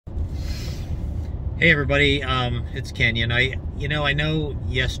Hey everybody, it's Kenyon. I know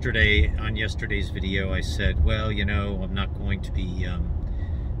yesterday, on yesterday's video, I said, well, I'm not going to be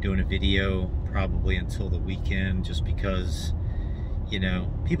doing a video probably until the weekend, just because,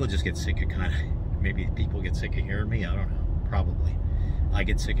 people just get sick of maybe people get sick of hearing me, I don't know, probably. I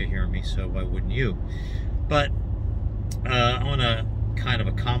get sick of hearing me, so why wouldn't you? But on a kind of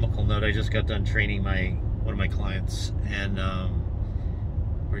a comical note, I just got done training one of my clients, and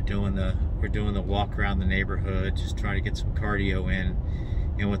we're doing the walk around the neighborhood, just trying to get some cardio in.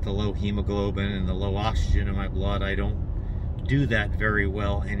 And with the low hemoglobin and the low oxygen in my blood, I don't do that very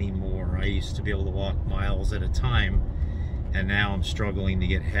well anymore. I used to be able to walk miles at a time, and now I'm struggling to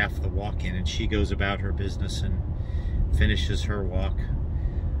get half the walk in. And she goes about her business and finishes her walk.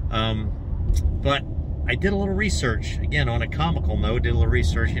 But I did a little research, again, on a comical note, did a little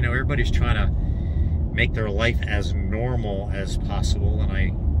research. Everybody's trying to make their life as normal as possible, and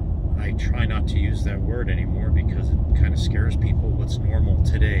I try not to use that word anymore because it kind of scares people. What's normal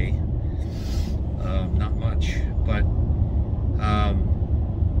today? Not much, but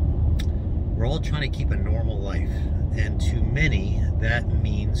we're all trying to keep a normal life, and to many that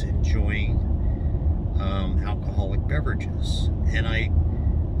means enjoying alcoholic beverages. And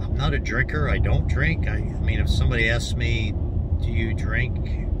I'm not a drinker. I don't drink. I mean, if somebody asks me, do you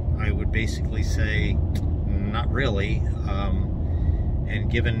drink? I would basically say, not really. And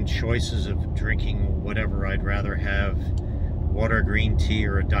given choices of drinking whatever, I'd rather have water, green tea,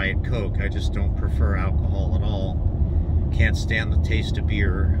 or a Diet Coke. I just don't prefer alcohol at all. Can't stand the taste of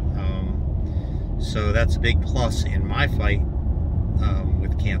beer. So that's a big plus in my fight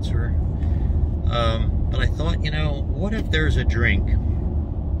with cancer. But I thought, what if there's a drink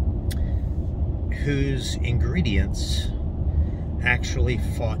whose ingredients actually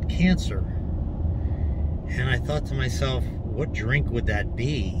fought cancer? And I thought to myself, what drink would that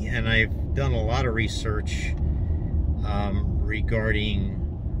be? And I've done a lot of research regarding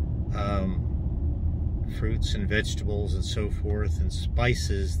fruits and vegetables and so forth, and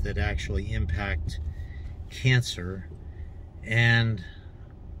spices that actually impact cancer. And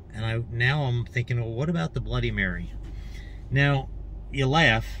now I'm thinking, well, what about the Bloody Mary? Now, you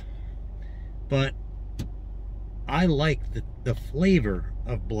laugh, but I like the flavor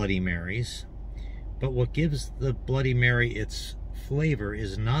of Bloody Marys. But what gives the Bloody Mary its flavor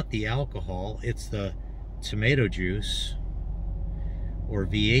is not the alcohol, it's the tomato juice or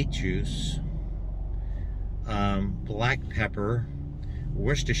V8 juice, black pepper,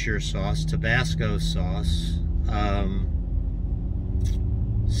 Worcestershire sauce, Tabasco sauce,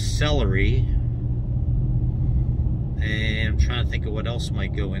 celery, and I'm trying to think of what else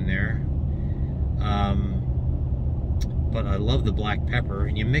might go in there. But I love the black pepper,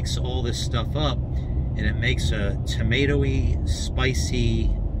 and you mix all this stuff up, and it makes a tomatoey,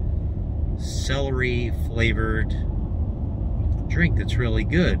 spicy, celery-flavored drink that's really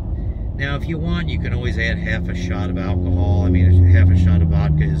good. Now, if you want, you can always add half a shot of alcohol. I mean, half a shot of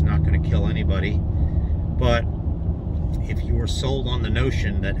vodka is not going to kill anybody. But if you were sold on the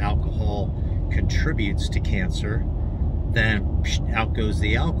notion that alcohol contributes to cancer, then out goes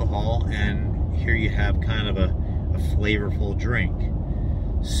the alcohol, and here you have kind of a flavorful drink.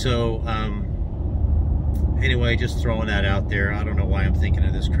 So anyway, just throwing that out there. I don't know why I'm thinking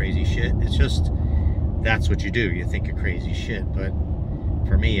of this crazy shit. It's just, that's what you do. You think of crazy shit. But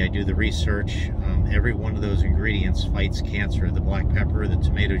for me, I do the research. Every one of those ingredients fights cancer. The black pepper, the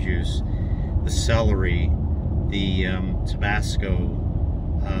tomato juice, the celery, the Tabasco,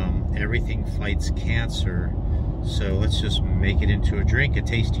 everything fights cancer. So let's just make it into a drink, a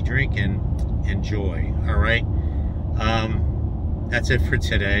tasty drink, and enjoy. All right. That's it for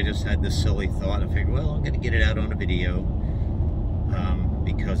today. I just had this silly thought. I figured, well, I'm going to get it out on a video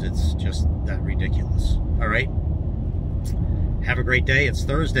because it's just that ridiculous. All right. Have a great day. It's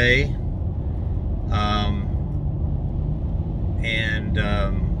Thursday.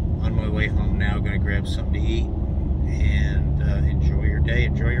 On my way home now, going to grab something to eat and enjoy your day.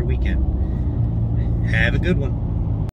 Enjoy your weekend. Have a good one.